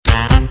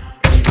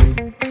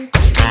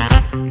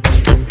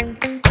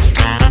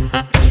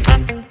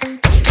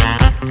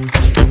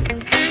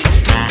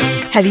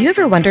Have you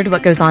ever wondered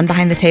what goes on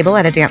behind the table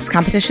at a dance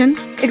competition?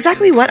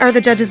 Exactly what are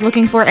the judges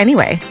looking for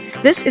anyway?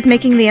 This is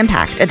Making the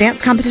Impact, a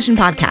dance competition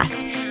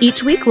podcast.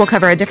 Each week, we'll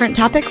cover a different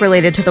topic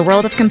related to the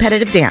world of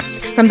competitive dance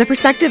from the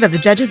perspective of the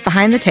judges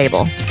behind the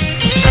table.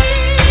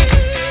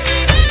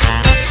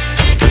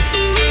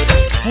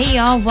 Hey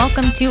y'all,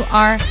 welcome to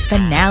our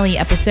finale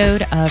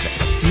episode of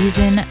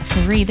Season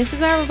 3. This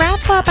is our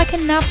wrap-up. I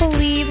cannot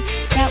believe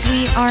that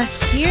we are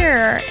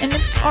here and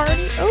it's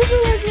already over,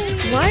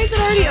 Leslie. Why is it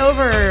already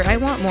over? I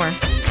want more.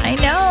 I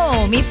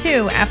know, me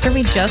too. After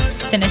we just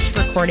finished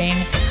recording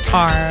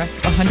our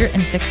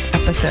 106th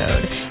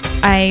episode,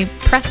 I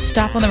pressed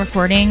stop on the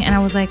recording and I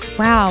was like,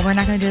 wow, we're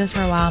not going to do this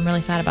for a while. I'm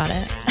really sad about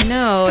it. I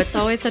know, it's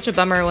always such a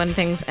bummer when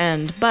things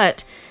end,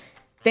 but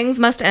things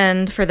must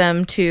end for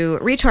them to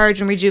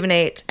recharge and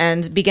rejuvenate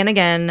and begin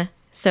again.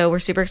 So we're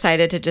super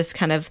excited to just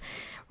kind of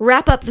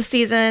wrap up the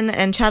season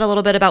and chat a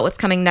little bit about what's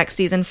coming next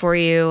season for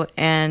you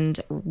and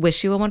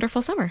wish you a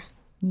wonderful summer.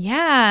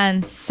 Yeah,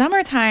 and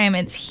summertime,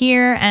 it's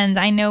here, and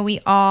I know we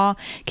all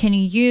can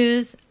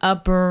use a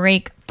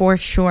break for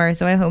sure.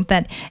 So I hope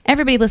that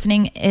everybody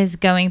listening is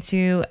going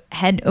to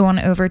head on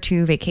over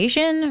to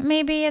vacation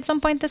maybe at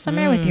some point this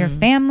summer with your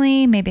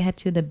family, maybe head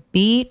to the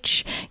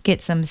beach,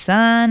 get some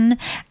sun.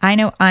 I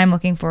know I'm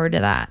looking forward to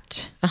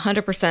that.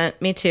 100%,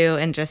 me too,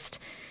 and just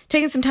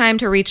taking some time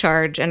to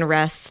recharge and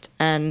rest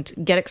and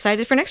get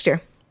excited for next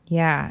year.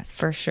 Yeah,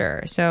 for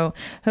sure. So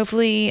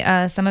hopefully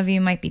some of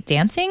you might be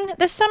dancing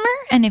this summer.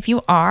 And if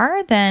you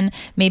are, then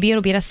maybe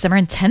it'll be at a summer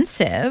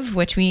intensive,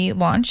 which we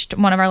launched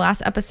one of our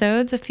last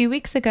episodes a few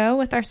weeks ago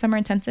with our summer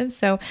intensive.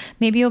 So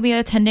maybe you'll be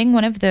attending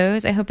one of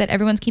those. I hope that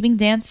everyone's keeping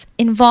dance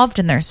involved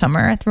in their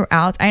summer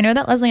throughout. I know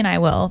that Leslie and I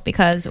will,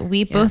 because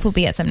we both will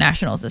be at some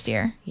nationals this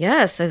year.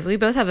 Yes, we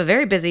both have a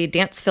very busy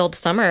dance-filled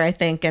summer, I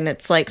think, and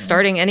it's like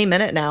starting any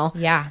minute now.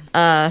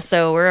 Yeah.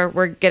 So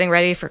we're getting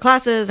ready for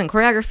classes and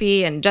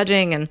choreography and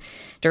judging and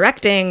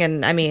directing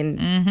and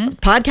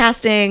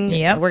podcasting.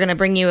 Yep. We're going to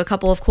bring you a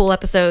couple of cool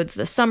episodes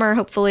this summer,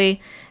 hopefully,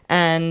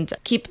 and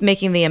keep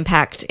making the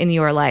impact in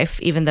your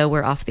life, even though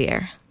we're off the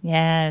air.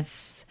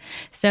 Yes.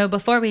 So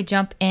before we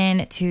jump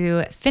in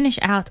to finish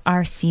out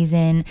our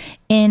season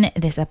in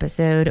this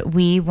episode,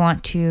 we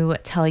want to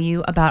tell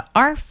you about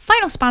our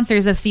final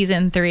sponsors of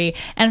season 3.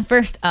 And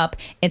first up,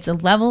 it's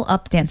Level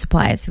Up Dance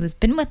Supplies, who has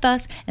been with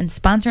us and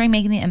sponsoring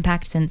Making the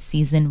Impact since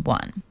season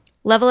 1.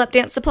 Level Up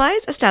Dance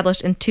Supplies,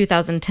 established in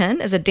 2010,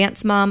 is a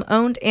Dance Mom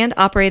owned and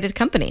operated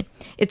company.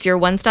 It's your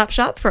one-stop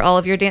shop for all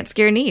of your dance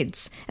gear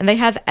needs, and they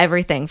have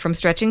everything from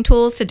stretching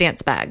tools to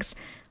dance bags.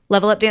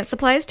 Level Up Dance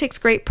Supplies takes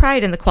great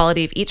pride in the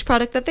quality of each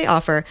product that they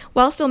offer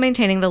while still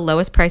maintaining the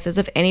lowest prices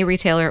of any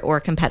retailer or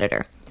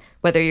competitor.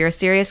 Whether you're a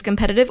serious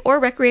competitive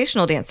or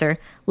recreational dancer,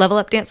 Level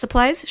Up Dance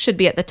Supplies should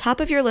be at the top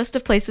of your list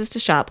of places to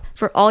shop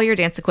for all your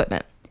dance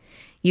equipment.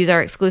 Use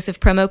our exclusive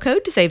promo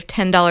code to save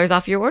 $10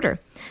 off your order.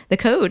 The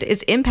code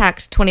is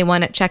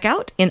IMPACT21 at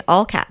checkout in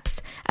all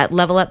caps at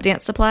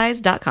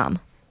levelupdancesupplies.com.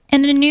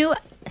 And a new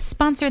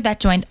sponsor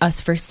that joined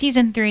us for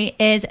season 3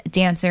 is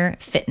Dancer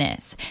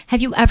Fitness.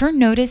 Have you ever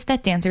noticed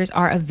that dancers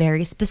are a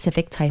very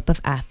specific type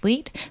of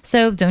athlete?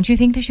 So don't you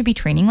think they should be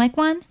training like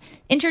one?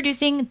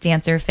 Introducing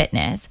Dancer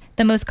Fitness,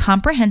 the most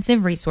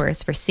comprehensive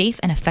resource for safe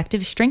and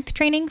effective strength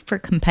training for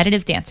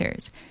competitive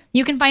dancers.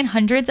 You can find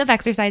hundreds of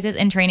exercises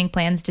and training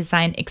plans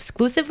designed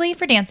exclusively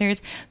for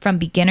dancers from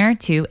beginner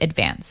to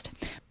advanced.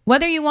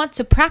 Whether you want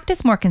to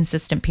practice more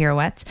consistent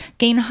pirouettes,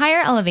 gain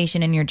higher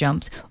elevation in your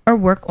jumps, or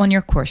work on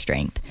your core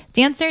strength,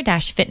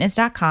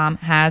 dancer-fitness.com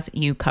has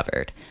you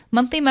covered.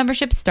 Monthly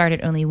memberships start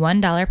at only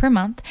 $1 per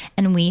month,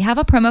 and we have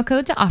a promo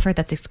code to offer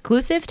that's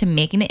exclusive to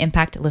Making the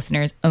Impact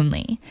listeners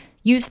only.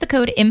 Use the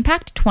code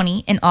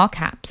IMPACT20 in all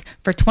caps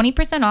for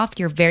 20% off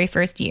your very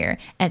first year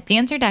at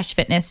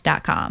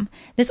dancer-fitness.com.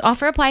 This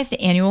offer applies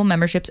to annual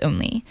memberships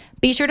only.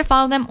 Be sure to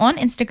follow them on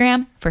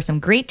Instagram for some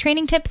great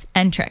training tips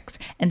and tricks,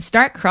 and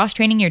start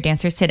cross-training your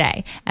dancers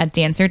today at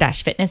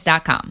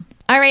dancer-fitness.com.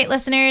 All right,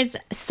 listeners,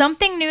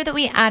 something new that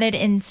we added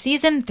in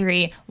season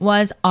 3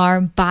 was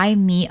our Buy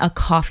Me a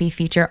Coffee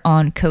feature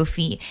on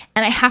Ko-fi.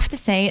 And I have to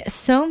say,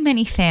 so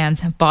many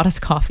fans have bought us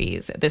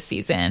coffees this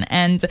season,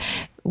 and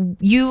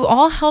you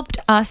all helped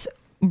us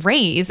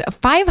raise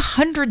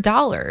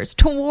 $500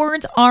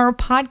 towards our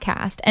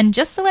podcast. And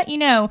just to let you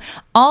know,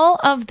 all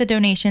of the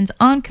donations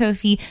on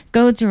Ko-fi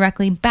go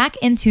directly back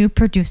into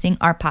producing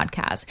our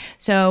podcast.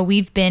 So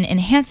we've been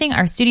enhancing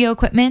our studio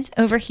equipment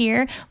over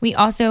here. We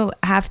also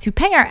have to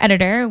pay our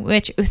editor,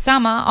 which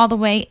Usama, all the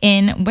way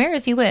in, where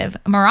does he live?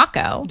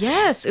 Morocco.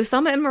 Yes,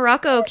 Usama in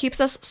Morocco keeps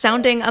us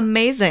sounding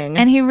amazing.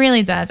 And he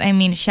really does. I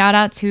mean, shout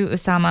out to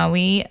Usama.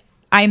 We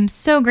I'm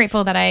so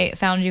grateful that I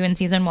found you in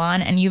season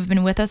 1 and you've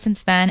been with us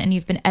since then, and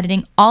you've been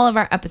editing all of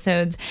our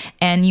episodes,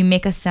 and you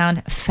make us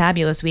sound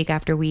fabulous week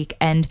after week.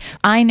 And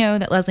I know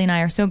that Leslie and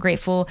I are so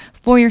grateful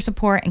for your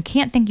support and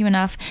can't thank you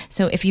enough.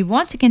 So if you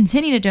want to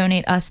continue to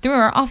donate us through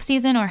our off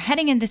season or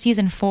heading into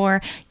season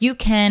 4, you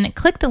can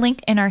click the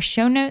link in our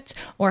show notes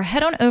or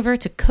head on over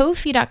to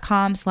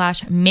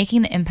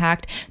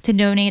ko-fi.com/makingtheimpact to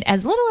donate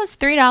as little as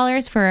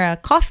 $3 for a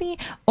coffee,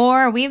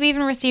 or we've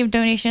even received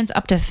donations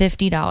up to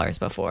 $50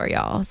 before,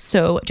 y'all.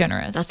 So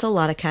generous. That's a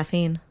lot of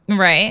caffeine.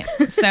 Right.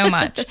 So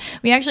much.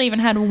 We actually even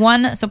had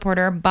one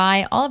supporter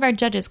buy all of our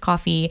judges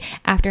coffee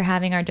after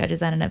having our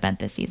judges at an event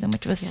this season,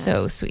 which was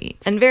so sweet.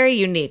 And very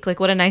unique.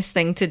 Like, what a nice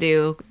thing to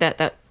do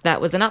that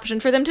was an option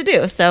for them to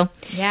do. So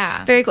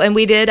yeah, very cool. And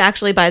we did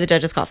actually buy the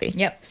judges coffee.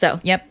 Yep. So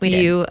we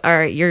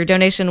did. Your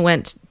donation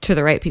went to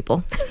the right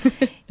people.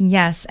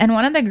 Yes. And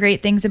one of the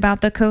great things about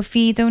the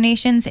Ko-fi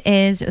donations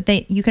is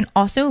that you can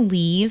also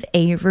leave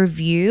a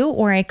review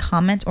or a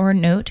comment or a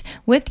note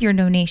with your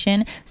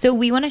donation. So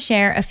we want to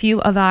share a few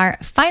of our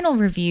final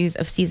reviews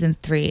of season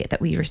 3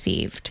 that we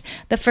received.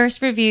 The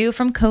first review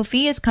from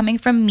Ko-fi is coming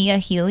from Mia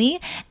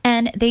Healy,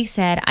 and they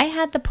said, I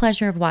had the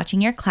pleasure of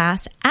watching your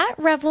class at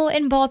Revel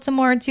in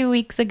Baltimore 2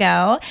 weeks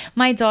ago.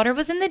 My daughter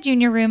was in the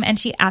junior room and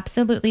she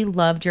absolutely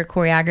loved your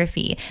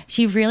choreography.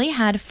 She really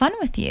had fun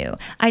with you.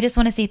 I just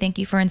want to say thank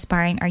you for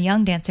inspiring our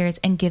young dancers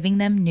and giving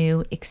them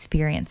new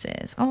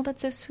experiences. Oh,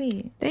 that's so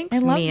sweet. Thanks, I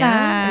love Mia.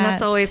 that. And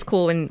that's always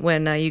cool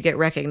when you get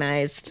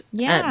recognized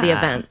at the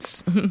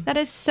events. That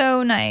is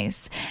so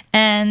nice.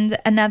 And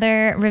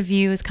another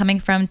review is coming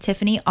from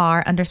Tiffany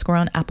R_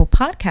 on Apple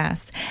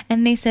Podcasts.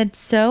 And they said,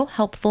 so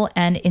helpful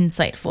and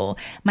insightful.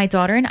 My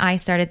daughter and I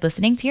started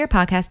listening to your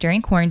podcast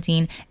during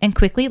quarantine and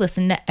quickly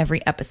listened to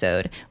every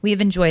episode. We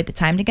have enjoyed the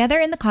time together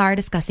in the car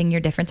discussing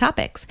your different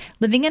topics.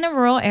 Living in a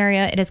rural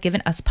area, it has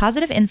given us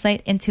positive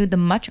insight into the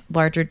much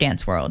larger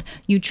dance world.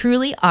 You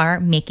truly are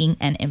making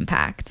an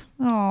impact.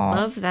 Aww.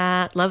 Love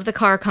that. Love the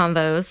car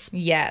convos.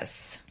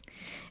 Yes.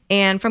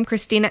 And from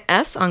Christina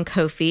F. on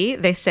Ko-fi,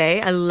 they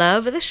say, I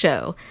love the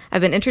show.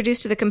 I've been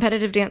introduced to the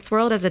competitive dance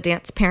world as a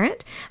dance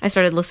parent. I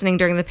started listening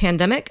during the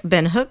pandemic,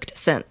 been hooked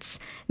since.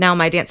 Now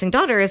my dancing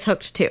daughter is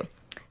hooked too.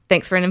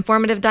 Thanks for an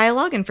informative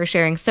dialogue and for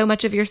sharing so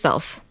much of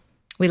yourself.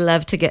 We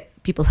love to get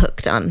people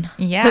hooked on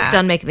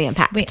making the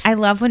impact. Wait, I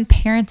love when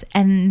parents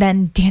and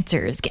then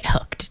dancers get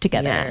hooked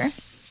together.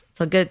 Yes. It's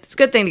a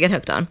good thing to get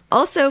hooked on.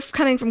 Also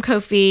coming from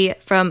Ko-fi,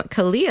 from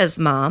Kalia's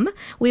mom,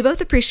 we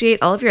both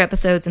appreciate all of your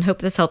episodes and hope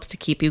this helps to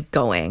keep you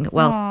going.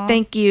 Well,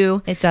 thank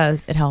you. It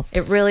does. It helps.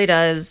 It really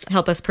does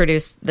help us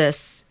produce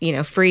this,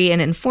 free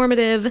and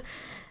informative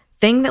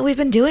thing that we've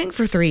been doing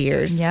for 3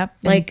 years. Yep.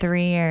 Like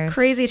 3 years.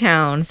 Crazy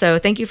town. So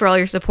thank you for all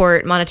your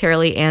support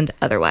monetarily and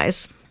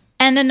otherwise.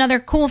 And another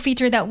cool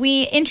feature that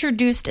we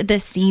introduced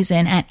this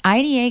season at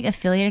IDA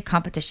affiliated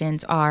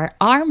competitions are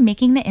our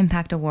Making the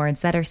Impact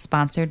Awards that are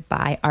sponsored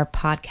by our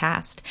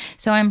podcast.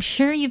 So I'm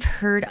sure you've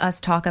heard us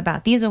talk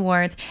about these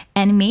awards,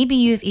 and maybe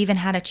you've even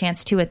had a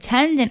chance to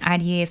attend an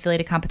IDA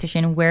affiliated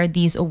competition where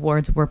these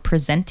awards were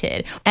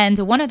presented. And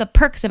one of the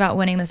perks about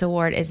winning this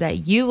award is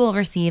that you will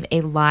receive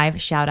a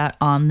live shout out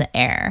on the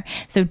air.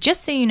 So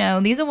just so you know,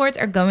 these awards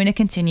are going to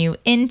continue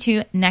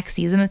into next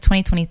season, the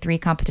 2023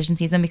 competition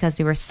season, because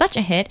they were such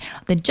a hit.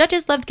 The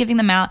judges loved giving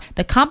them out.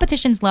 The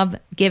competitions love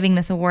giving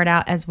this award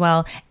out as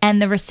well. And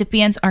the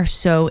recipients are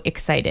so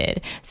excited.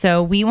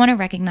 So we want to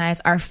recognize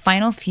our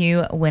final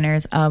few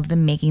winners of the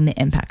Making the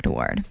Impact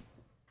Award.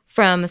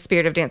 From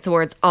Spirit of Dance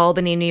Awards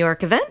Albany, New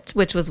York event,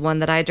 which was one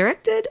that I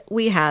directed,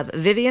 we have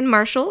Vivian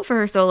Marshall for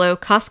her solo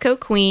Costco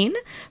Queen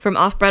from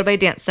Off-Broadway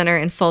Dance Center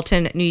in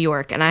Fulton, New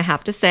York. And I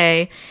have to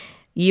say,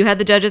 you had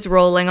the judges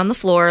rolling on the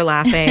floor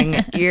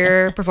laughing.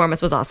 Your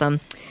performance was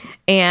awesome.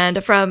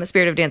 And from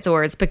Spirit of Dance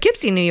Awards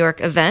Poughkeepsie, New York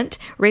event,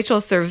 Rachel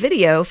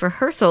Servideo for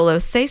her solo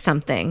Say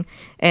Something.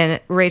 And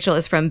Rachel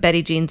is from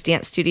Betty Jean's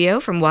Dance Studio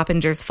from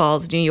Wappingers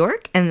Falls, New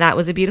York. And that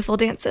was a beautiful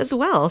dance as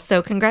well.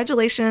 So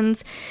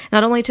congratulations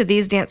not only to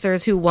these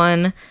dancers who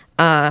won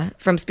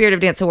from Spirit of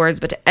Dance Awards,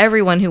 but to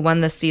everyone who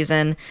won this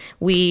season.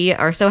 We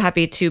are so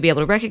happy to be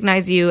able to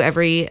recognize you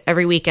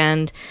every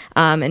weekend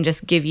and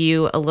just give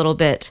you a little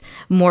bit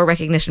more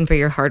recognition for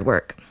your hard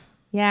work.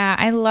 Yeah,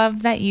 I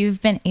love that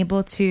you've been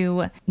able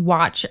to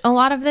watch a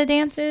lot of the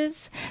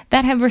dances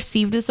that have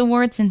received this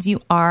award since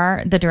you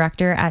are the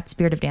director at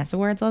Spirit of Dance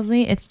Awards,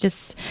 Leslie.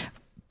 It's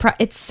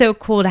so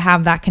cool to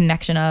have that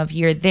connection of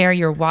you're there,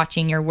 you're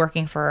watching, you're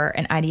working for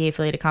an IDA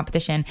affiliated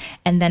competition,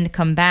 and then to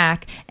come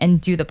back and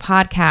do the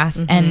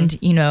podcast and,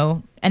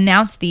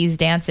 announce these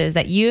dances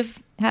that you've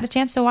had a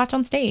chance to watch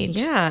on stage.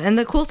 Yeah. And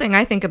the cool thing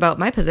I think about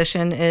my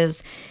position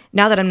is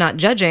now that I'm not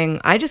judging,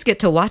 I just get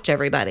to watch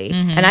everybody.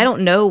 And I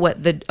don't know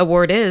what the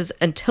award is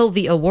until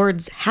the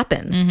awards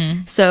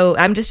happen. So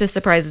I'm just as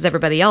surprised as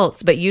everybody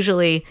else. But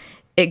usually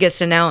it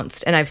gets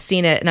announced and I've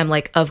seen it and I'm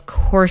like, of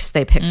course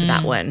they picked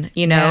that one,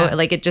 you know, Yeah.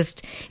 like it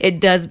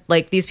does,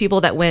 like these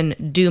people that win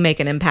do make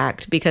an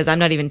impact because I'm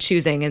not even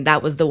choosing and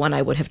that was the one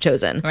I would have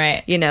chosen.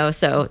 Right. You know,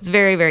 so it's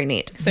very, very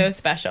neat. So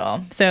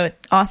special. So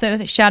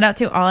also shout out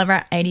to all of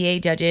our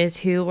IDA judges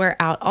who were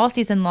out all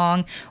season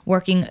long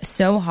working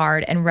so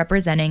hard and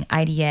representing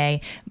IDA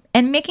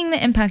and making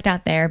the impact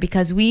out there,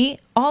 because we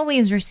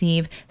always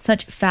receive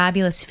such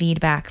fabulous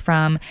feedback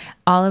from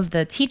all of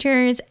the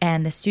teachers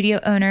and the studio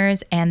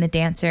owners and the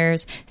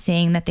dancers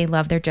saying that they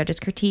love their judges'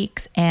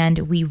 critiques. And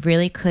we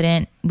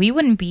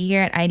wouldn't be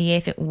here at IDA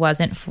if it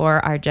wasn't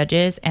for our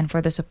judges and for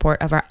the support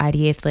of our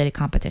IDA affiliated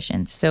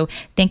competitions. So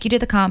thank you to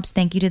the comps,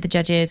 thank you to the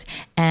judges,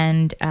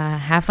 and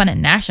have fun at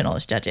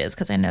nationals, judges,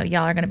 because I know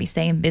y'all are going to be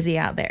staying busy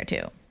out there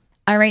too.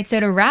 All right, so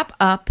to wrap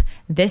up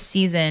this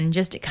season,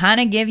 just to kind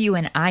of give you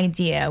an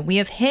idea, we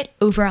have hit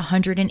over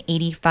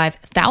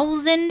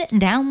 185,000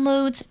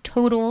 downloads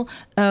total.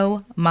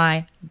 Oh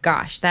my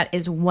gosh, that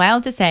is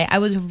wild to say. I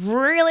was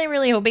really,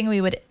 really hoping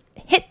we would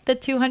hit the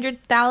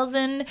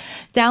 200,000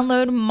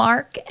 download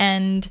mark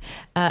and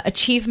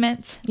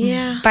achievement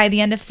by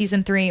the end of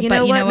season 3. You but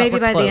know you what? know what? Maybe We're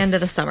by close. the end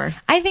of the summer.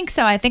 I think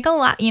so. I think a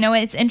lot,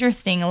 it's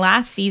interesting.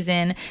 Last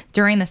season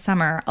during the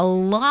summer, a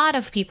lot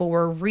of people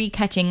were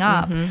re-catching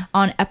up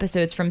on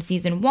episodes from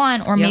season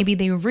 1, or maybe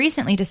they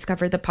recently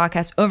discovered the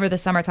podcast over the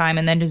summertime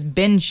and then just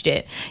binged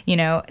it,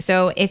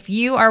 So if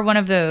you are one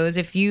of those,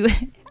 if you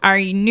are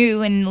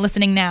new and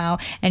listening now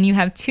and you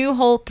have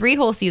 3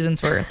 whole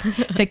seasons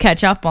worth to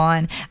catch up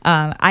on,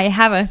 I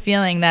have a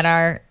feeling that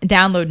our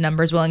download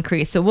numbers will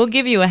increase. So we'll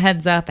give you a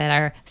heads up at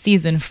our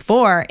season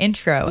 4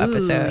 intro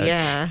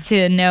episode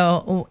to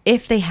know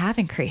if they have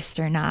increased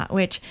or not,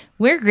 which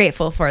we're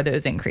grateful for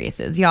those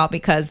increases, y'all,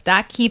 because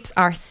that keeps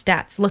our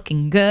stats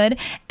looking good.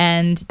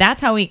 And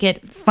that's how we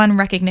get fun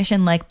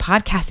recognition like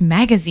Podcast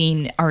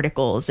Magazine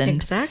articles and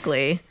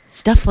Exactly.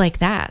 stuff like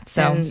that.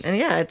 So and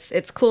yeah,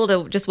 it's cool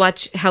to just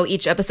watch how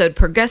each episode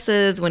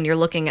progresses when you're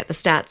looking at the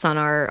stats on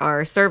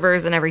our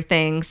servers and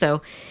everything.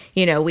 So,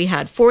 we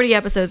had 40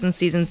 episodes in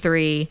season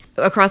 3.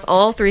 Across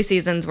all 3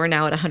 seasons, we're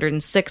now at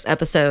 106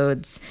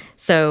 episodes.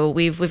 So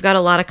we've got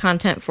a lot of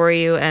content for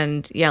you.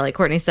 And yeah, like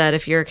Courtney said,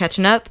 if you're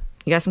catching up,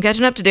 you got some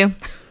catching up to do.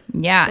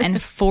 yeah, and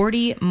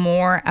 40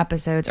 more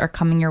episodes are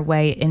coming your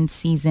way in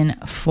season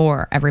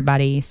 4,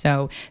 everybody.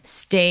 So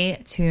stay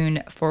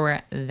tuned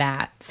for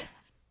that.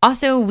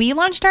 Also, we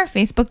launched our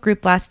Facebook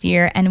group last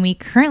year, and we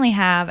currently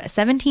have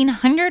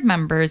 1,700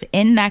 members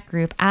in that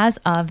group as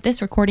of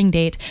this recording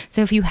date.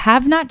 So if you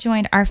have not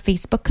joined our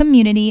Facebook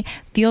community,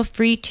 feel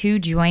free to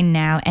join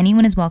now.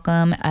 Anyone is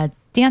welcome. A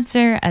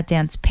dancer, a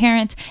dance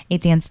parent, a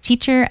dance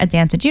teacher, a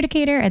dance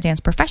adjudicator, a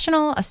dance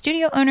professional, a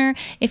studio owner.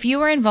 If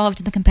you are involved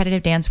in the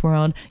competitive dance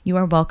world, you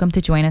are welcome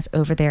to join us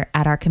over there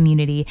at our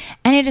community.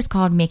 And it is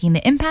called Making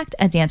the Impact,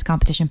 a dance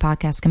competition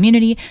podcast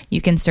community.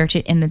 You can search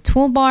it in the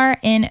toolbar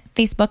in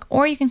Facebook,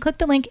 or you can click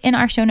the link in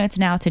our show notes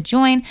now to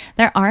join.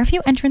 There are a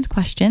few entrance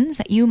questions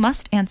that you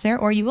must answer,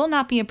 or you will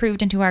not be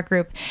approved into our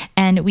group.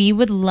 And we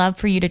would love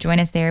for you to join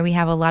us there. We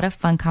have a lot of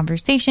fun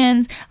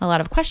conversations. A lot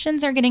of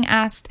questions are getting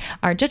asked.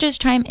 Our judges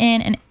chime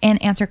in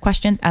and answer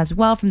questions as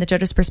well from the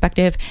judges'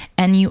 perspective.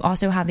 And you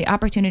also have the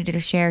opportunity to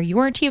share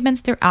your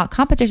achievements throughout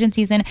competition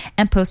season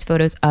and post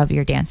photos of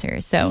your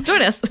dancers. So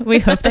Join us. We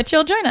hope that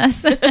you'll join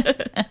us.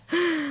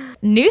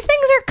 New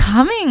things are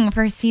coming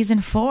for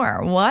season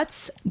 4.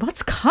 What's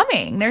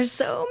coming? There's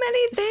So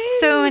many things.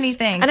 so many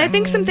things. And I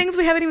think some things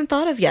we haven't even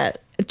thought of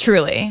yet.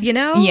 Truly. Like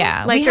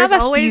Yeah. We have there's a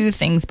few always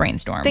things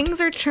brainstormed. Things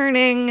are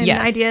churning and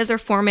Yes. ideas are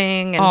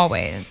forming. And,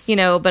 Always.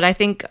 But I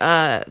think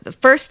the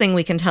first thing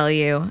we can tell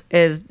you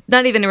is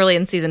not even really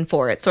in season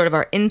 4. It's sort of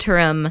our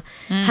interim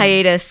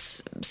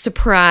hiatus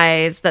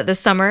surprise that this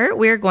summer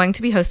we're going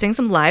to be hosting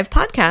some live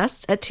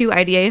podcasts at 2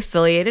 IDA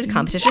affiliated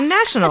competition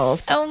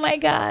nationals. Oh my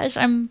gosh,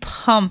 I'm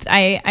pumped.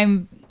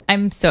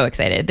 I'm so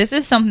excited. This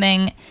is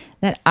something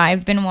that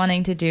I've been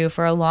wanting to do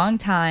for a long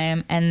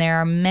time, and there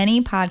are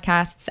many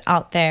podcasts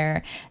out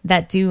there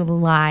that do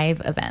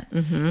live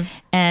events.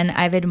 And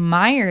I've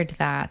admired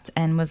that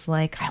and was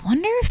like, I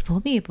wonder if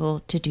we'll be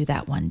able to do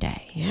that one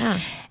day. Yeah.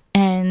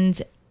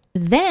 And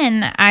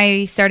then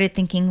I started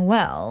thinking,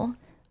 well,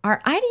 our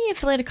IDA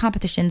affiliated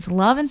competitions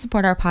love and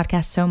support our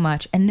podcast so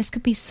much, and this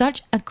could be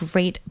such a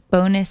great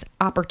bonus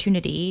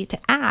opportunity to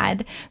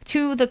add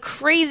to the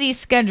crazy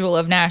schedule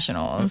of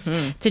nationals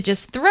to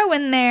just throw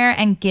in there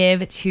and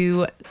give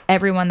to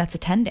everyone that's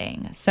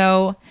attending.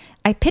 So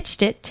I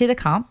pitched it to the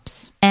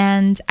comps,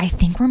 and I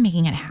think we're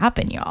making it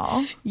happen,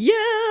 y'all. Yeah,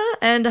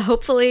 and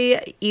hopefully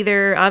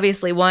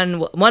obviously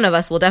one of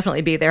us will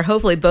definitely be there.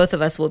 Hopefully both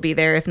of us will be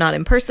there, if not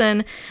in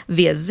person,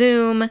 via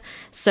Zoom.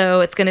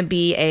 So it's going to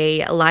be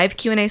a live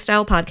Q&A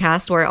style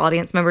podcast where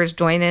audience members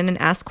join in and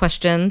ask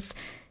questions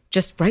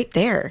just right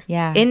there.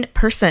 Yeah. In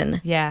person.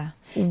 Yeah.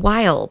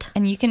 Wild.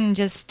 And you can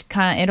just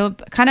it'll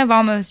kind of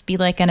almost be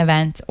like an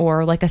event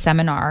or like a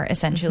seminar,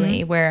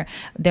 essentially, where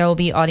there will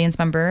be audience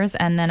members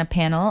and then a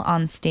panel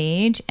on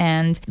stage,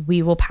 and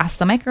we will pass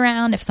the mic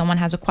around. If someone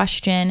has a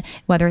question,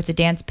 whether it's a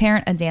dance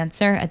parent, a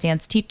dancer, a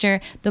dance teacher,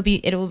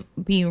 it'll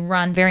be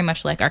run very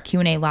much like our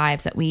Q&A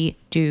lives that we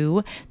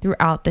do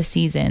throughout the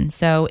season.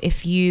 So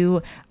if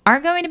you are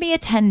going to be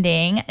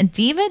attending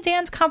Diva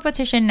Dance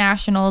Competition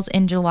Nationals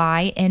in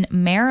July in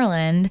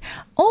Maryland,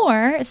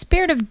 or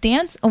Spirit of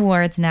Dance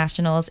Awards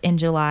Nationals in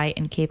July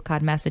in Cape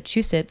Cod,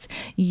 Massachusetts,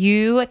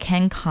 you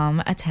can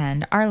come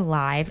attend our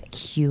live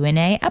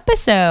Q&A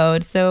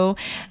episode. So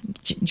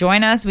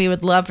join us. We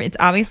would love, it's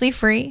obviously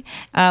free.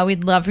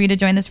 We'd love for you to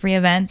join this free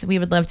event. We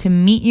would love to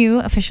meet you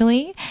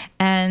officially,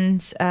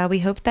 and we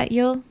hope that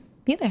you'll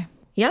be there.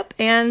 Yep.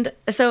 And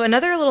so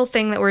another little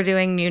thing that we're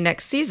doing new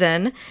next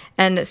season,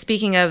 and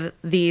speaking of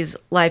these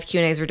live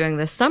Q&As we're doing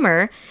this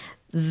summer,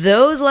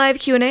 those live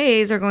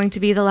Q&As are going to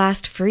be the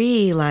last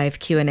free live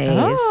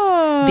Q&As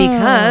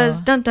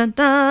because dun dun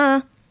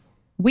dun.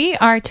 We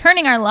are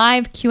turning our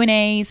live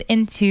Q&As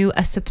into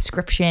a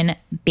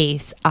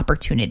subscription-based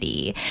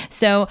opportunity.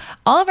 So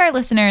all of our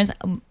listeners,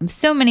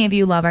 so many of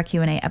you love our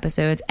Q&A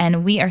episodes,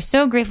 and we are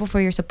so grateful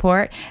for your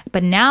support.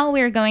 But now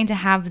we're going to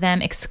have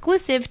them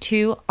exclusive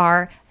to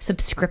our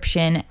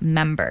subscription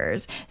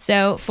members.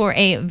 So for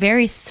a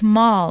very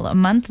small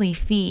monthly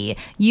fee,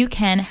 you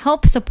can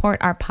help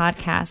support our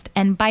podcast.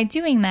 And by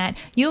doing that,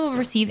 you will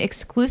receive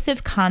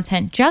exclusive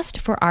content just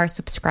for our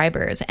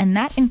subscribers. And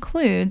that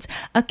includes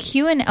a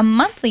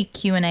monthly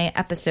Q&A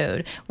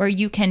episode where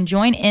you can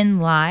join in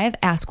live,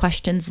 ask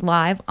questions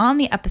live on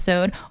the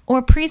episode,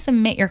 or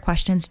pre-submit your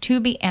questions to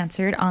be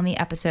answered on the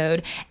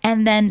episode.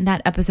 And then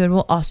that episode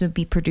will also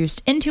be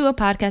produced into a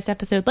podcast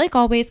episode, like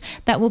always,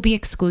 that will be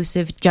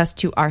exclusive just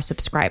to our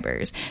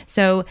subscribers.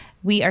 So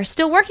we are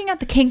still working out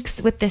the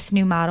kinks with this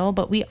new model,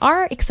 but we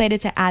are excited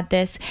to add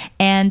this.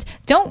 And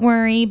don't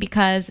worry,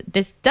 because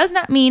this does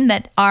not mean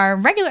that our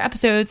regular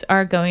episodes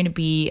are going to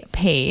be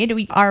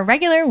paid. Our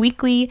regular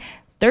weekly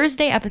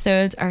Thursday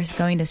episodes are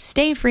going to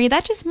stay free.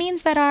 That just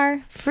means that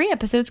our free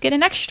episodes get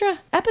an extra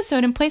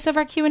episode in place of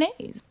our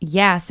Q&As.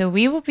 Yeah, so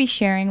we will be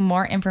sharing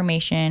more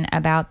information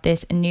about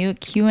this new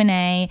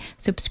Q&A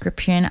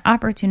subscription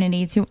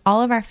opportunity to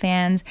all of our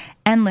fans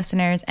and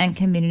listeners and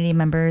community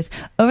members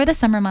over the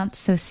summer months.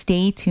 So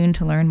stay tuned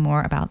to learn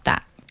more about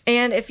that.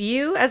 And if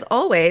you, as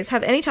always,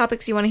 have any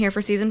topics you want to hear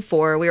for season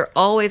 4, we are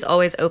always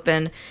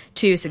open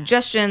to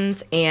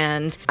suggestions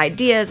and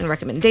ideas and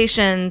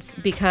recommendations,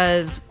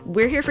 because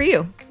we're here for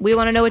you. We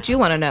want to know what you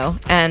want to know.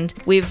 And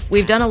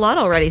we've done a lot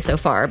already so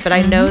far, but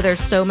I know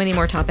there's so many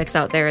more topics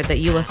out there that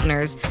you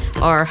listeners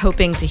are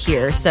hoping to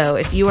hear. So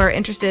if you are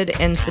interested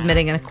in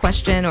submitting a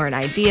question or an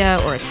idea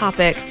or a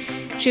topic,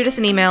 shoot us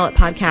an email at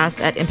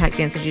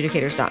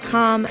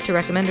podcast@impactdanceadjudicators.com to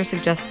recommend or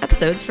suggest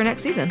episodes for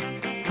next season.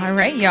 All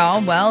right,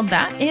 y'all. Well,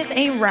 that is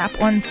a wrap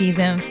on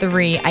season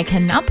 3. I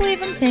cannot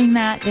believe I'm saying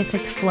that. This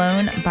has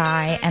flown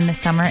by and the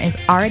summer is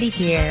already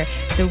here.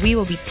 So we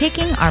will be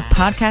taking our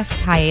podcast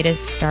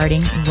hiatus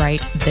starting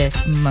right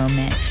this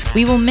moment.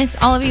 We will miss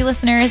all of you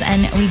listeners,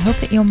 and we hope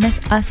that you'll miss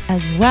us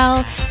as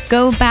well.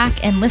 Go back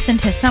and listen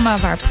to some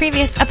of our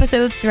previous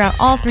episodes throughout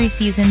all 3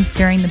 seasons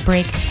during the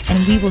break,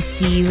 and we will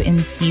see you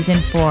in season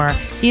 4.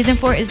 Season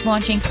 4 is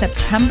launching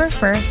September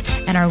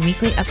 1st, and our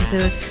weekly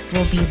episodes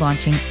will be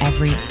launching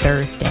every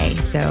Thursday.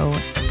 So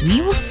we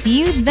will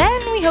see you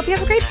then. We hope you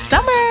have a great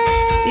summer.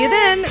 See you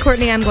then.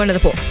 Courtney, I'm going to the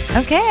pool.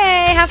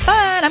 Okay, have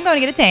fun. I'm going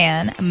to get a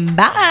tan.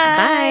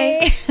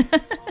 Bye.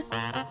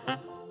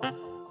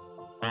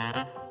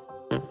 Bye.